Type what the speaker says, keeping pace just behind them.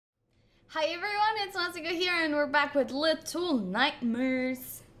Hi everyone, it's Nausicaagamer here and we're back with Little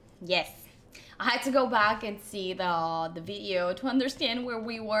Nightmares. Yes, I had to go back and see the video to understand where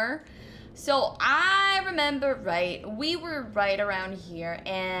we were. So I remember we were right around here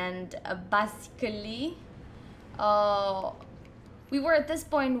and basically we were at this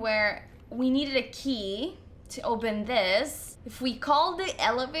point where we needed a key to open this. If we call the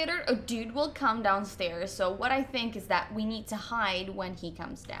elevator, a dude will come downstairs. So what I think is that we need to hide when he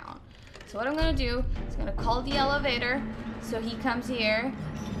comes down. So what I'm gonna do is gonna call the elevator so he comes here,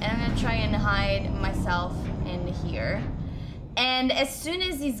 and I'm gonna try and hide myself in here. And as soon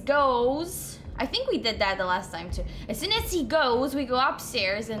as he goes, I think we did that the last time too. As soon as he goes, we go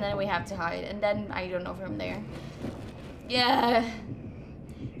upstairs and then we have to hide. And then I don't know from there. Yeah.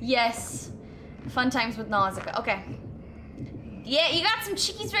 Yes. Fun times with Nausicaagamer. Okay. Yeah, you got some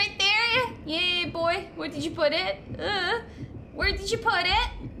cheese right there? Yeah, boy. Where did you put it? Where did you put it?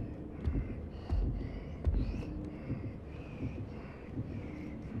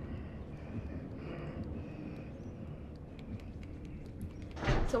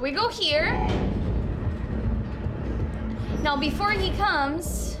 So we go here. Now before he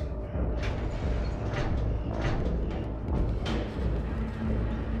comes,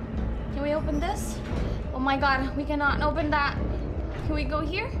 can we open this? Oh my god, we cannot open that. Can we go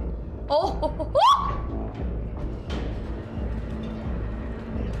here? Oh!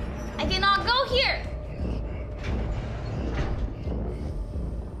 I cannot go here.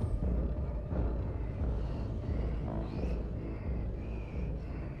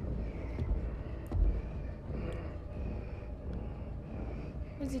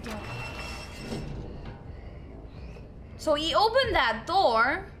 What's he doing? So he opened that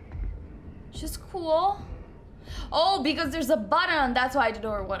door, which is cool. Oh, because there's a button, that's why the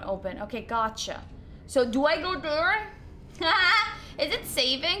door won't open. Okay, gotcha. So do I go there? Is it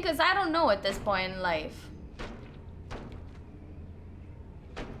saving? Because I don't know at this point in life.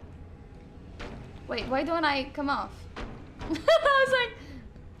 Wait, why don't I come off? I was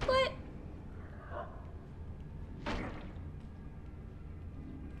like, what?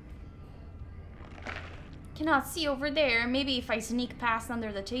 Cannot see over there. Maybe if I sneak past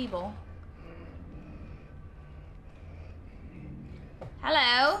under the table.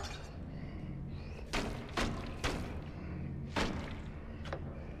 Hello?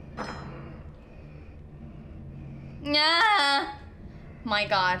 Nah. My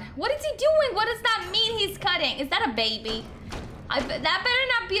god. What is he doing? What does that mean he's cutting? Is that a baby? That better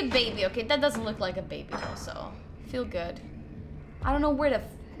not be a baby. Okay, that doesn't look like a baby though, so feel good. I don't know where to...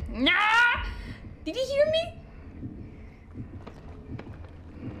 Nah! Did he hear me?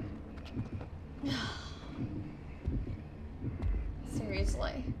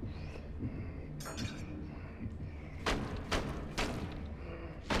 Seriously.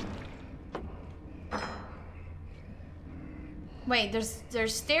 Wait, there's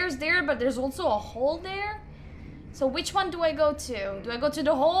stairs there, but there's also a hole there? So which one do I go to? Do I go to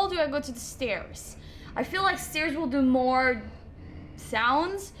the hole? Do I go to the stairs? I feel like stairs will do more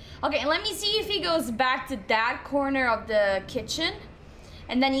sounds. Okay, and let me see if he goes back to that corner of the kitchen.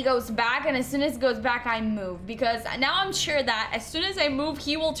 And then he goes back, and as soon as he goes back, I move. Because now I'm sure that as soon as I move,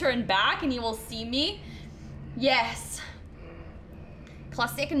 he will turn back and he will see me. Yes.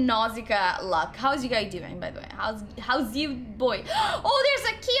 Classic Nausicaagamer luck. How's you guys doing, by the way? How's you, boy? Oh,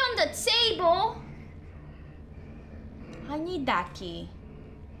 there's a key on the table. I need that key.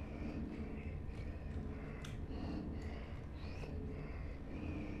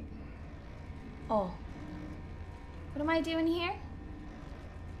 Oh. What am I doing here?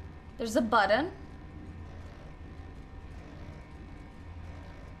 There's a button.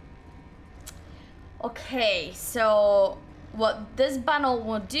 Okay, so what this button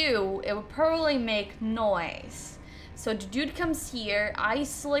will do, it will probably make noise. So the dude comes here, I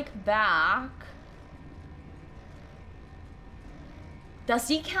slick back. Does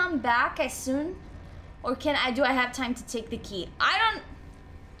he come back as soon? Or do I have time to take the key? I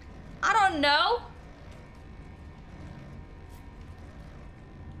don't know.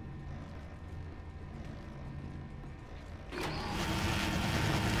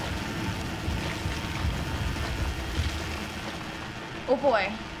 Oh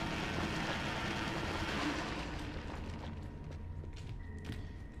boy.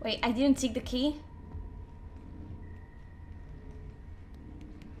 Wait, I didn't take the key?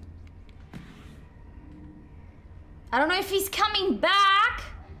 I don't know if he's coming back.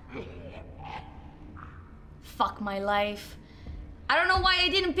 Fuck my life. I don't know why I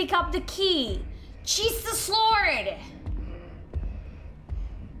didn't pick up the key. Jesus Lord.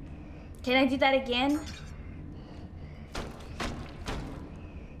 Can I do that again?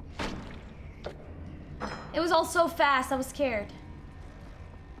 It was all so fast, I was scared.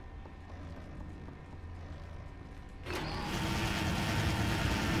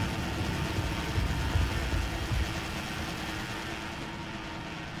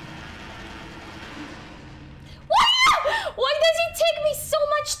 Why does it take me so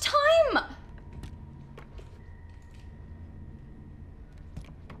much time?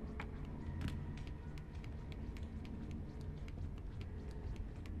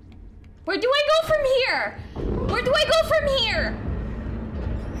 Where do I go from here? Where do I go from here?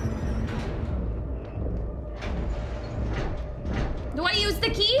 Do I use the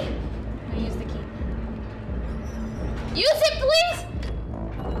key? I use the key. Use it, please!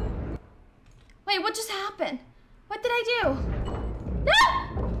 Wait, what just happened? What did I do? Ah!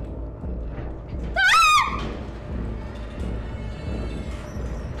 Ah!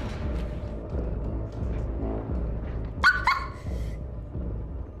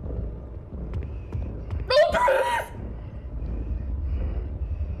 No, please!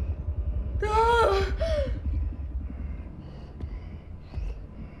 Ah!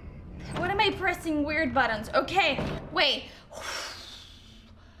 What am I pressing weird buttons? Okay, wait.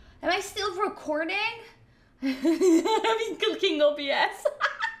 Am I still recording? I'm clicking OBS.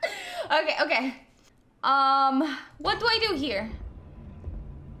 Okay. What do I do here?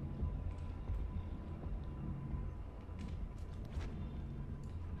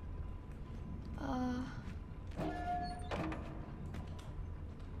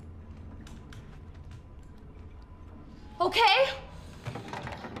 Okay.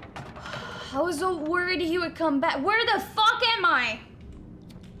 I was so worried he would come back. Where the fuck am I?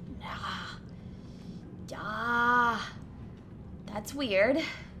 That's weird. Guys,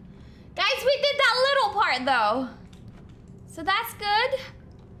 we did that little part though. So that's good.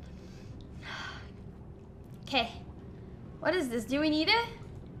 Okay. What is this? Do we need it?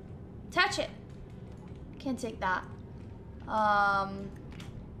 Touch it. Can't take that.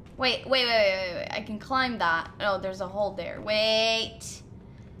 Wait. I can climb that. Oh, there's a hole there. Wait.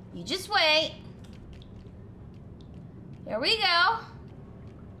 You just wait. There we go.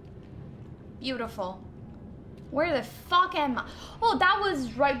 Beautiful. Where the fuck am I? Oh, that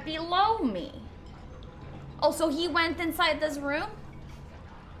was right below me. Oh, so he went inside this room?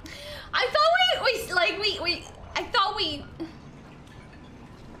 I thought we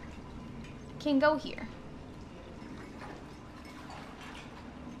can go here.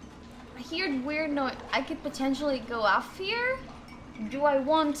 I hear weird noise. I could potentially go off here. Do I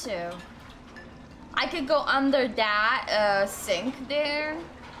want to? I could go under that sink there.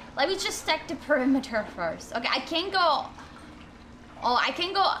 Let me just check the perimeter first. Okay, I can't go. Oh, I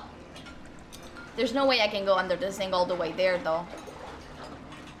can go. There's no way I can go under this thing all the way there, though.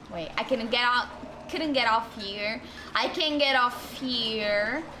 Wait, I couldn't get out. Couldn't get off here. I can get off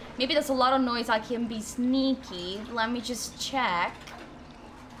here. Maybe there's a lot of noise. I can be sneaky. Let me just check.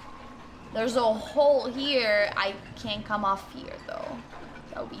 There's a hole here. I can't come off here, though.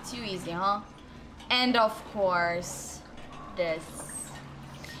 That would be too easy, huh? And of course, this.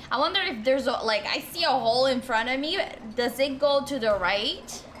 I wonder if there's a, like, I see a hole in front of me. Does it go to the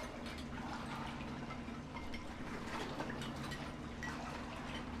right?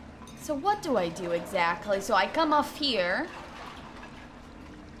 So what do I do exactly? So I come off here.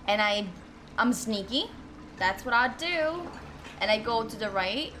 And I'm sneaky. That's what I do. And I go to the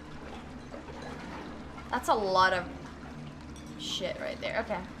right. That's a lot of shit right there.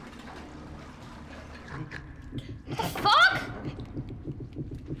 Okay. What the fuck?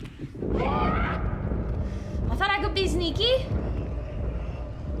 I thought I could be sneaky.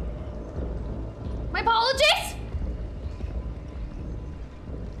 My apologies.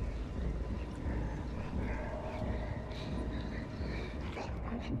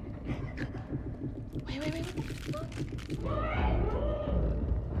 Wait.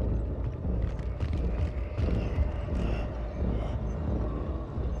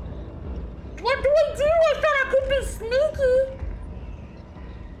 What do I do? I thought I could be sneaky.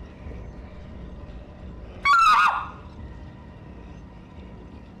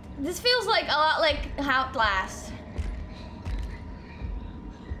 This feels like a lot like Outlast.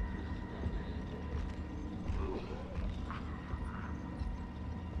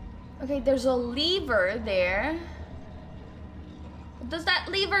 Okay, there's a lever there. What does that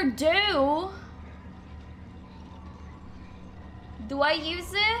lever do? Do I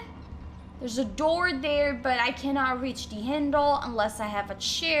use it? There's a door there, but I cannot reach the handle unless I have a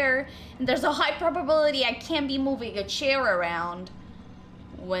chair. And there's a high probability I can't be moving a chair around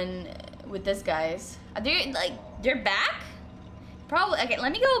when with this guys. Are they like they're back? Probably. Okay,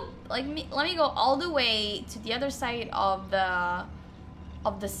 let me go let me go all the way to the other side of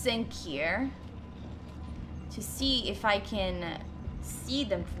the sink here. to see if I can see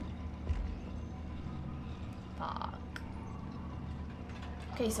them. Fuck.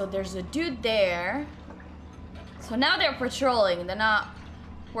 Okay, so there's a dude there. So now they're patrolling. They're not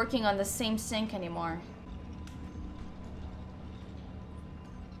working on the same sink anymore.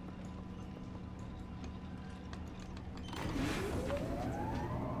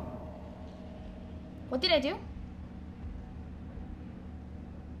 What did I do?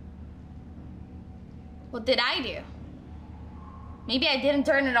 What did I do? Maybe I didn't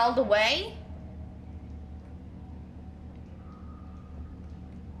turn it all the way?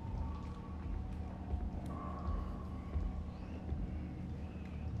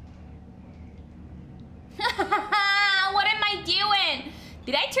 What am I doing?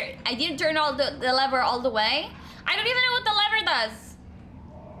 Did I turn? I didn't turn all the lever all the way? I don't even know what the lever does.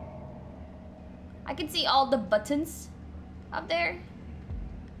 I can see all the buttons up there.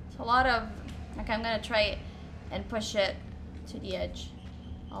 It's a lot of... Okay, I'm gonna try it and push it to the edge.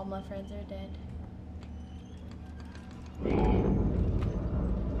 All my friends are dead.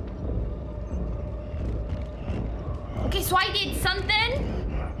 Okay, so I did something.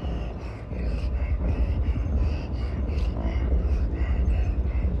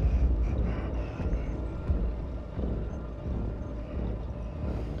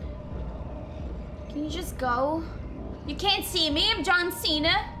 Can you just go? You can't see me, I'm John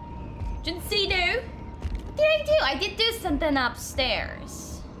Cena. John Cena. What did I do? I did do something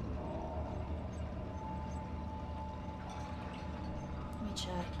upstairs. Let me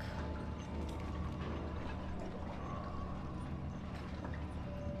check.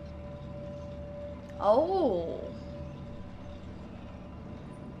 Oh.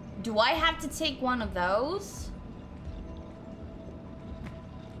 Do I have to take one of those?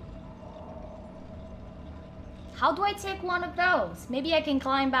 How do I take one of those? Maybe I can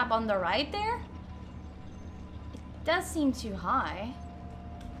climb up on the right there? It does seem too high.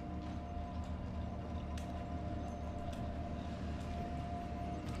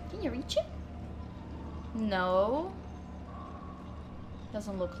 Can you reach it? No.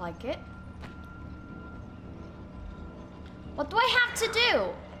 Doesn't look like it. What do I have to do?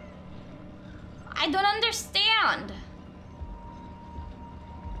 I don't understand.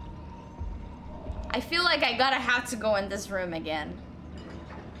 I feel like I gotta have to go in this room again.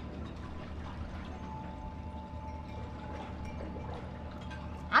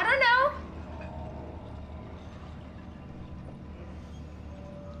 I don't know.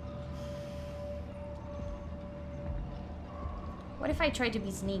 What if I try to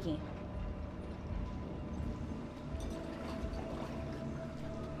be sneaky?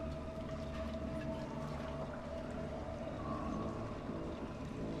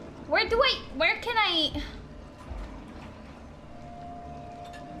 Where can I?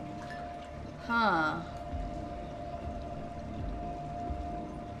 Huh.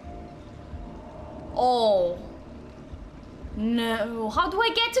 Oh. No. How do I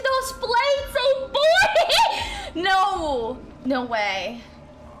get to those plates? Oh boy! No. No way.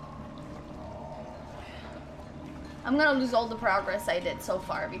 I'm gonna lose all the progress I did so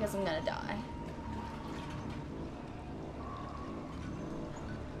far because I'm gonna die.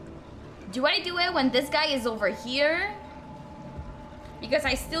 Do I do it when this guy is over here? Because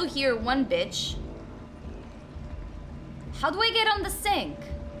I still hear one bitch. How do I get on the sink?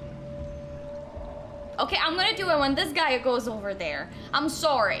 Okay, I'm gonna do it when this guy goes over there. I'm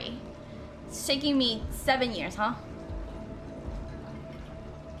sorry. It's taking me 7 years, huh?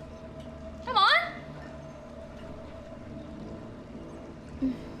 Come on.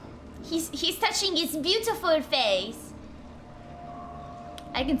 He's touching his beautiful face.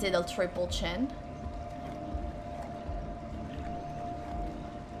 I can see the triple chin.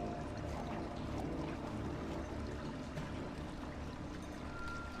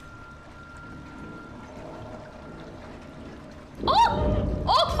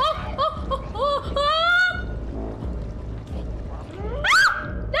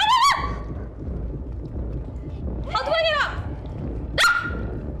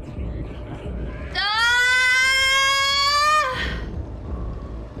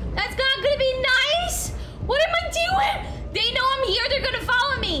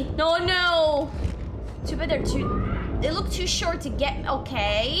 To get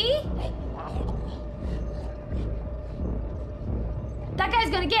okay. That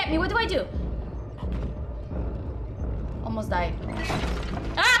guy's gonna get me. What do I do? Almost died.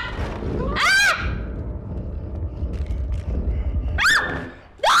 Ah! Ah! Ah!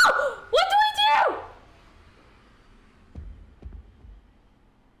 No! What do I do?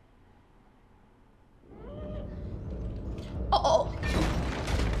 Uh-oh.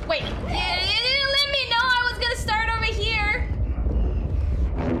 Wait. You didn't let me know I was gonna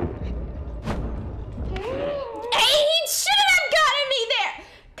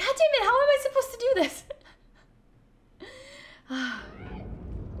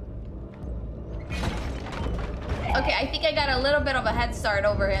Okay, I think I got a little bit of a head start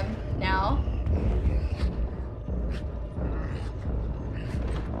over him now.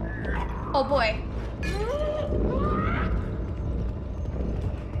 Oh boy. No!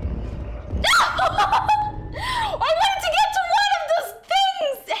 I wanted to get to one of those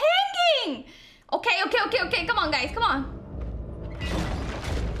things hanging! Okay, come on guys, come on.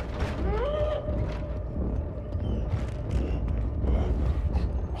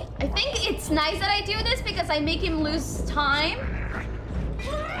 I think it's nice that I do this because I make him lose time.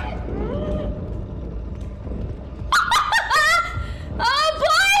 Oh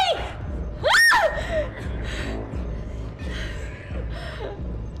boy!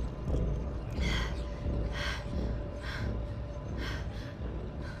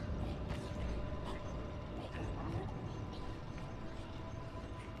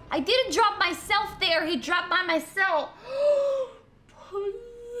 I didn't drop myself there, he dropped by myself.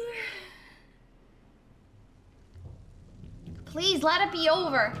 Please let it be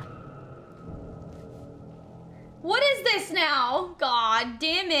over. What is this now? God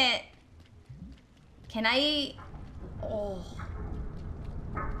damn it. Can I... Oh.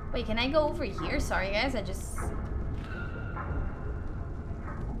 Wait, can I go over here? Sorry guys, I just...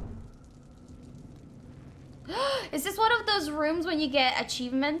 Is this one of those rooms when you get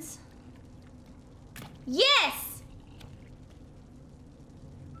achievements? Yes!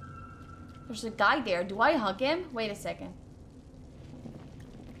 There's a guy there. Do I hug him? Wait a second.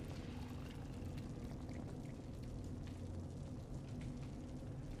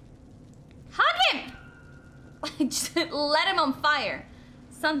 Hug him! Just let him on fire.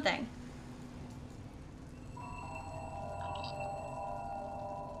 Something.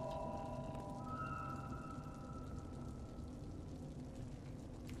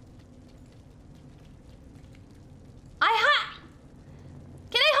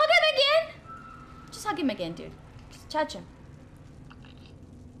 Can I hug him again? Just hug him again, dude. Just touch him.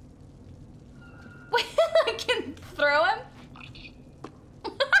 Wait, I can throw him?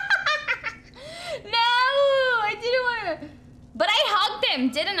 No, I didn't want to. But I hugged him,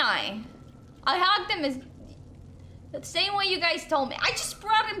 didn't I? I hugged him as the same way you guys told me. I just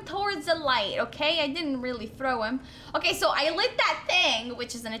brought him towards the light, okay? I didn't really throw him. Okay, so I lit that thing,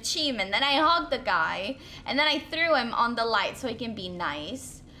 which is an achievement. Then I hugged the guy, and then I threw him on the light so he can be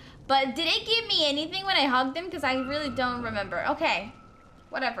nice. But did it give me anything when I hugged him? Because I really don't remember. Okay,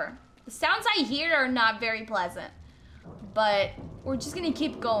 whatever. The sounds I hear are not very pleasant. But we're just gonna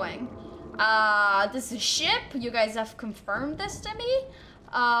keep going. This is a ship. You guys have confirmed this to me.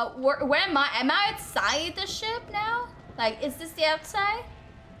 Where am I? Am I outside the ship now? Like, is this the outside?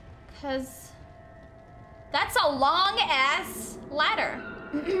 Because that's a long ass ladder.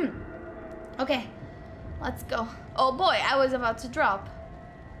 Okay, let's go. Oh boy, I was about to drop.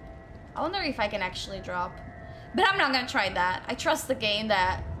 I wonder if I can actually drop. But I'm not gonna try that. I trust the game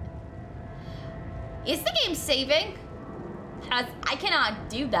that... Is the game saving? I cannot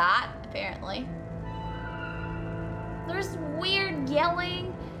do that, apparently. There's weird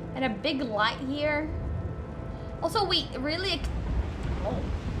yelling and a big light here. Also, we really... Oh,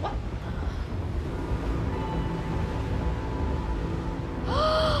 what?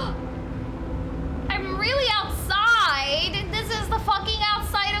 I'm really outside. This is the fucking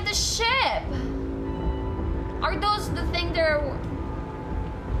outside of the ship. Are those the thing they're...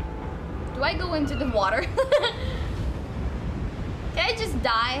 Do I go into the water? Can I just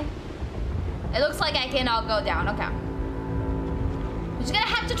die? It looks like I cannot go down. Okay. I'm just gonna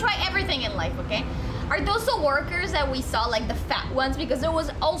have to try everything in life, okay? Are those the workers that we saw, like the fat ones? Because there was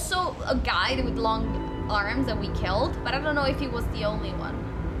also a guy with long arms that we killed, but I don't know if he was the only one.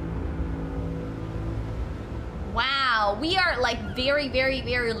 Wow, we are like very, very,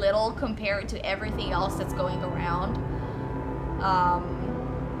 very little compared to everything else that's going around.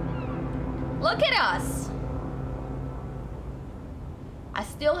 Look at us. I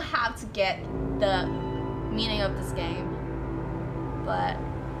still have to get the meaning of this game, but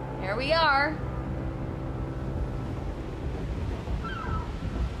here we are.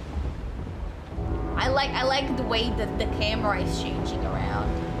 I like the way that the camera is changing around.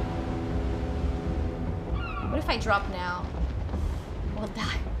 What if I drop now? We'll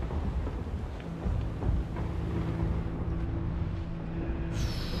die.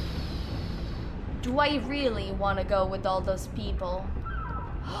 Do I really want to go with all those people?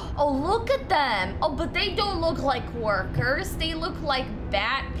 Oh, look at them. Oh, but they don't look like workers. They look like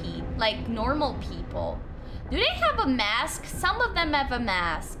bad people, like normal people. Do they have a mask? Some of them have a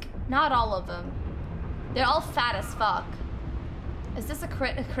mask. Not all of them. They're all fat as fuck. Is this a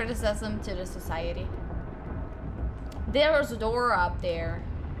criticism to the society? There's a door up there.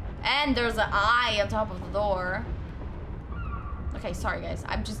 And there's an eye on top of the door. Okay, sorry guys.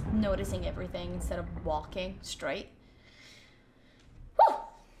 I'm just noticing everything instead of walking straight. Woo!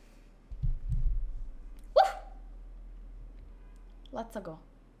 Woo! Let's go.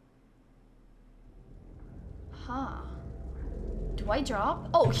 Huh. Do I drop?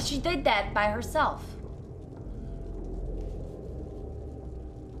 Oh, she did that by herself.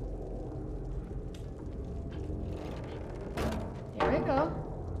 There we go.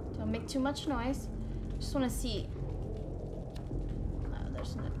 Don't make too much noise. Just want to see.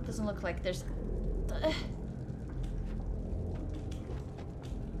 There's no, doesn't look like there's.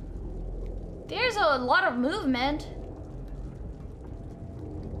 There's a lot of movement.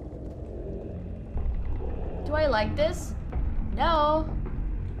 Do I like this? No.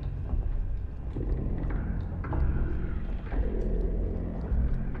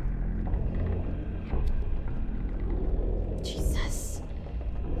 Jesus.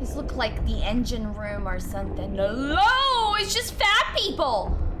 This look like the engine room or something. No, it's just fat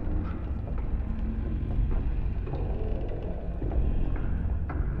people.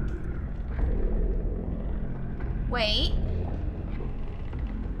 Wait.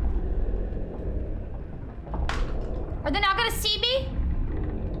 Are they not gonna see me?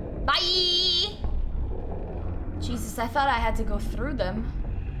 Bye! Jesus, I thought I had to go through them.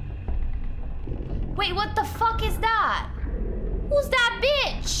 Wait, what the fuck is that? Who's that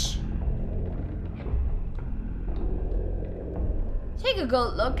bitch? Take a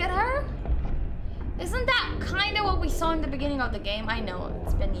good look at her. Isn't that kind of what we saw in the beginning of the game? I know,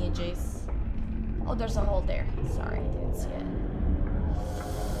 it's been ages. Oh, there's a hole there. Sorry, I didn't see it.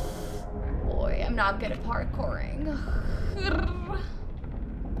 Boy, I'm not good at parkouring.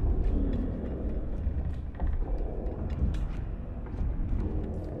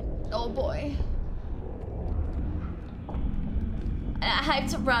 Oh boy. I have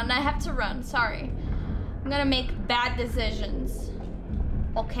to run, I have to run, sorry. I'm gonna make bad decisions.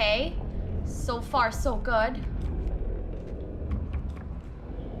 Okay, so far so good.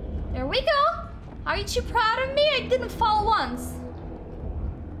 There we go. Aren't you proud of me? I didn't fall once.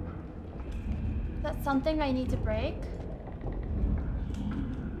 Is that something I need to break?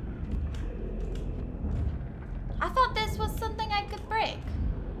 I thought this was something I could break.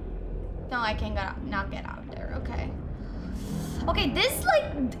 No, I can't not get out of there. Okay. Okay, this,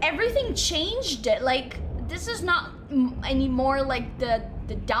 like, everything changed it. Like, this is not anymore like the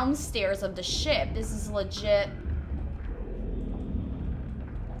downstairs of the ship. This is legit.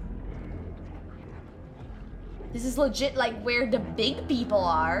 This is legit, like, where the big people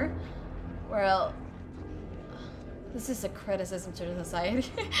are. Well, this is a criticism to the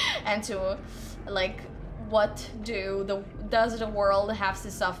society and to, like, what does the world have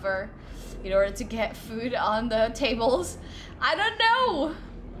to suffer in order to get food on the tables? I don't know.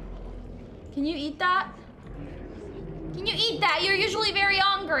 Can you eat that? Can you eat that? You're usually very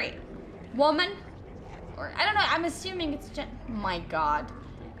hungry, woman. Or I don't know. I'm assuming it's my God,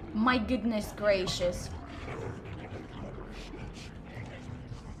 my goodness gracious.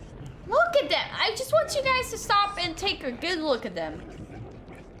 Look at them. I just want you guys to stop and take a good look at them.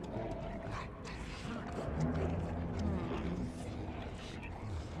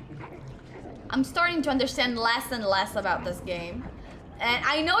 I'm starting to understand less and less about this game. And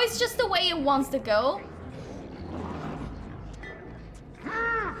I know it's just the way it wants to go.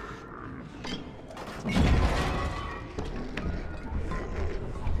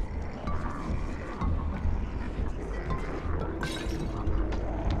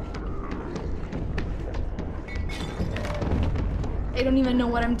 I don't even know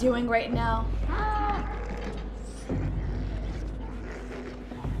what I'm doing right now.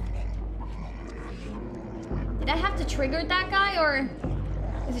 Did I have to trigger that guy, or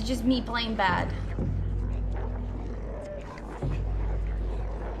is it just me playing bad?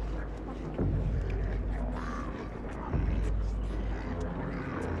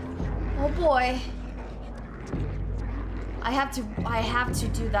 Oh boy. I have to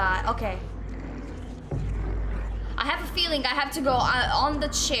do that. Okay. I have a feeling I have to go on the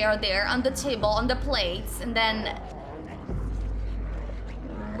chair there, on the table, on the plates, and then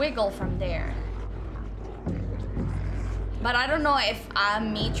wiggle from there. But I don't know if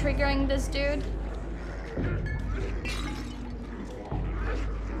I'm me triggering this dude.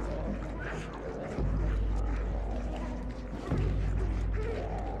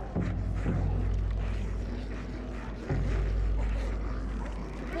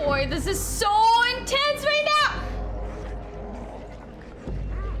 Boy, this is so intense right now!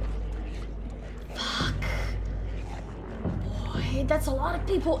 Fuck. Boy, that's a lot of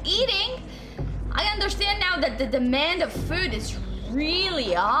people eating. I understand now that the demand of food is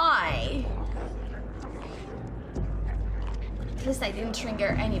really high. At least I didn't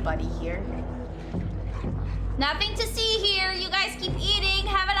trigger anybody here. Nothing to see here. You guys keep eating.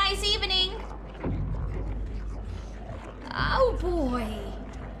 Have a nice evening. Oh boy.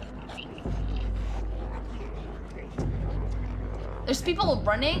 There's people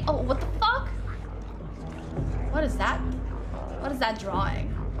running. Oh, what the fuck? What is that? What is that drawing?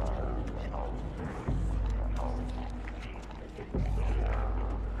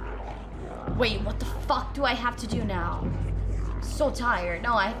 Wait, what the fuck do I have to do now? I'm so tired.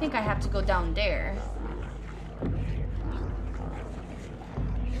 No, I think I have to go down there.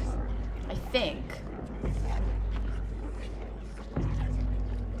 I think.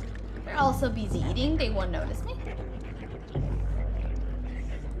 They're also busy eating. They won't notice me.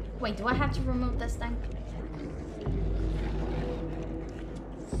 Wait, do I have to remove this thing?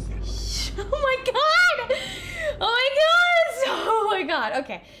 Oh my god! Oh my god! Oh my god.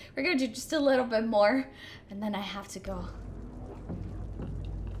 Okay, we're gonna do just a little bit more, and then I have to go.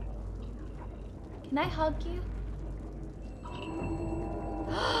 Can I hug you?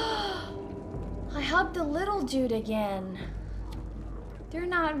 I hugged the little dude again. They're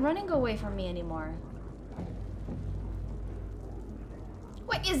not running away from me anymore.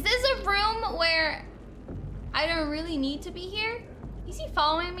 Wait, is this a room where I don't really need to be here? Is he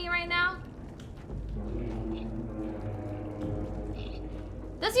following me right now?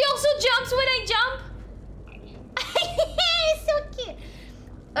 Does he also jump when I jump? He's so cute.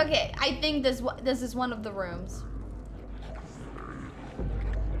 Okay, I think this is one of the rooms.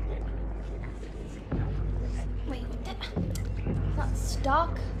 Wait, not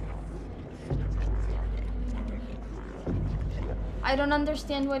stuck. I don't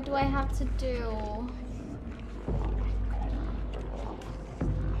understand. What do I have to do?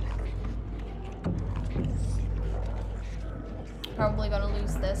 Probably gonna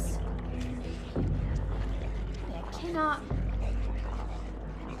lose this. Yeah, I cannot.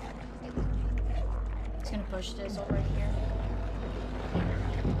 Just gonna push this over here.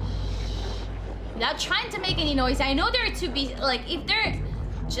 Without trying to make any noise. I know they're to be like, if they're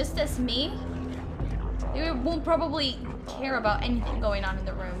just as me, they won't probably care about anything going on in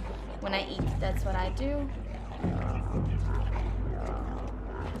the room when I eat. That's what I do.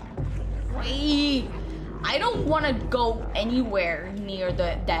 Wait, I don't want to go anywhere near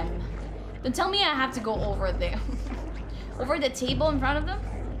them. Don't tell me I have to go over there. Over the table in front of them?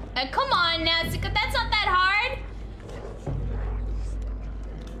 Come on, Nausica, that's not that hard.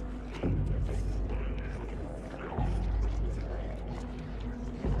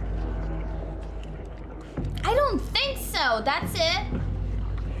 I don't think so. That's it.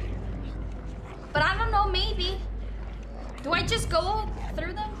 But I don't know, maybe. Do I just go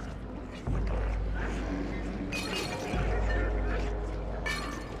through them?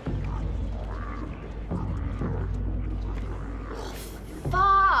 Oh,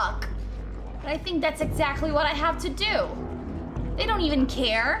 fuck. But I think that's exactly what I have to do. They don't even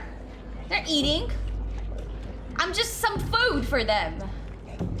care. They're eating. I'm just some food for them.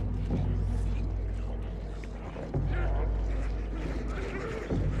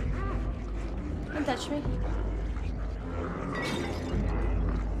 Don't touch me.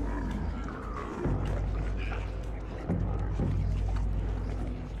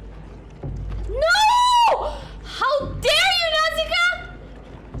 No! How dare you, Nausica!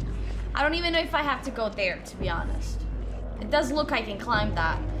 I don't even know if I have to go there, to be honest. It does look I can climb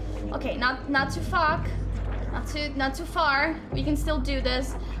that. Okay, not too far. Not too far. We can still do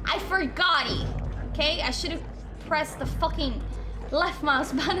this. I forgot it. Okay, I should have pressed the fucking left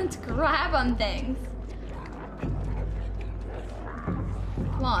mouse button to grab on things.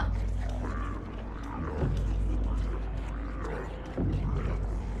 Come on.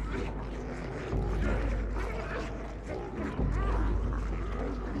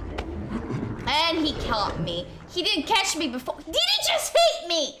 And he caught me. He didn't catch me before. Did he just hit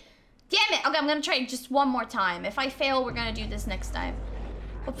me? Damn it. Okay, I'm gonna try just one more time. If I fail, we're gonna do this next time.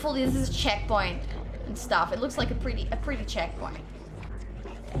 Hopefully this is a checkpoint and stuff. It looks like a pretty checkpoint.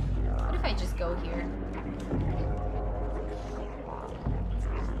 What if I just go here?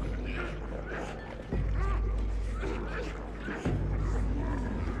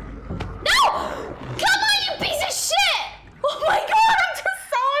 No! Come on, you piece of shit! Oh my god, I'm just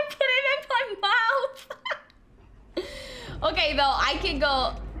so putting it in my mouth. Okay, though, I can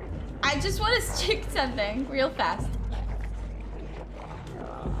go. I just want to stick something real fast.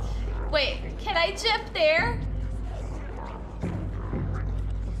 Wait, can I jump there?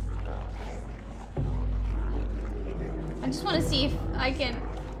 I just want to see if I can.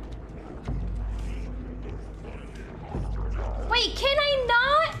 Wait, can I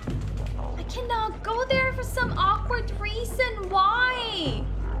not? I cannot go there for some awkward reason. Why?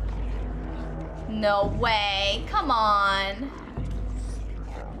 No way. Come on.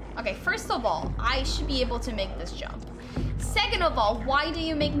 Okay, first of all, I should be able to make this jump. Second of all, why do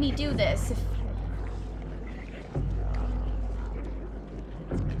you make me do this?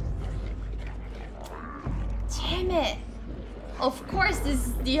 Damn it. Of course, this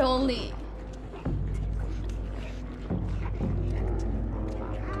is the only...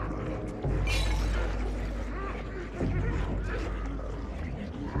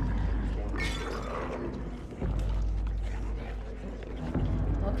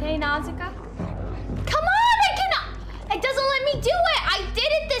 Okay, Nausicaa. Come on, I cannot. It doesn't let me do it. I did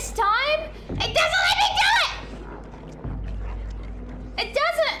it this time. It doesn't let me do it. It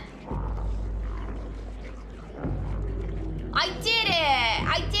doesn't. I did it.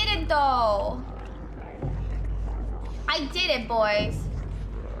 I did it though. I did it, boys.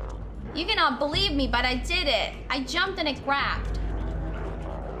 You cannot believe me, but I did it. I jumped and it grabbed.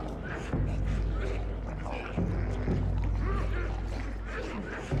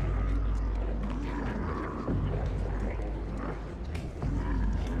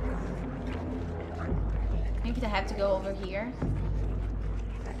 Maybe I have to go over here.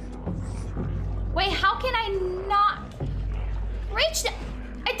 Wait, how can I not reach it?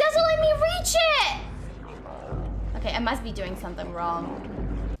 It doesn't let me reach it! Okay, I must be doing something wrong.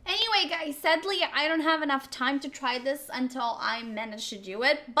 Anyway, guys, sadly, I don't have enough time to try this until I manage to do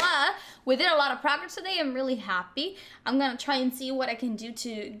it, but we did a lot of progress today. I'm really happy. I'm gonna try and see what I can do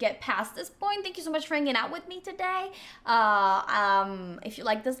to get past this point. Thank you so much for hanging out with me today. If you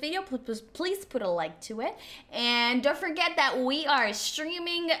like this video, please put a like to it. And don't forget that we are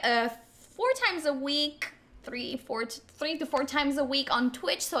streaming 4 times a week. 3 to 4 times a week on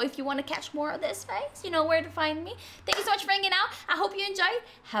Twitch. So if you want to catch more of this face, you know where to find me. Thank you so much for hanging out. I hope you enjoyed.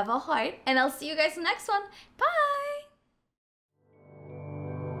 Have a heart, and I'll see you guys in the next one. Bye.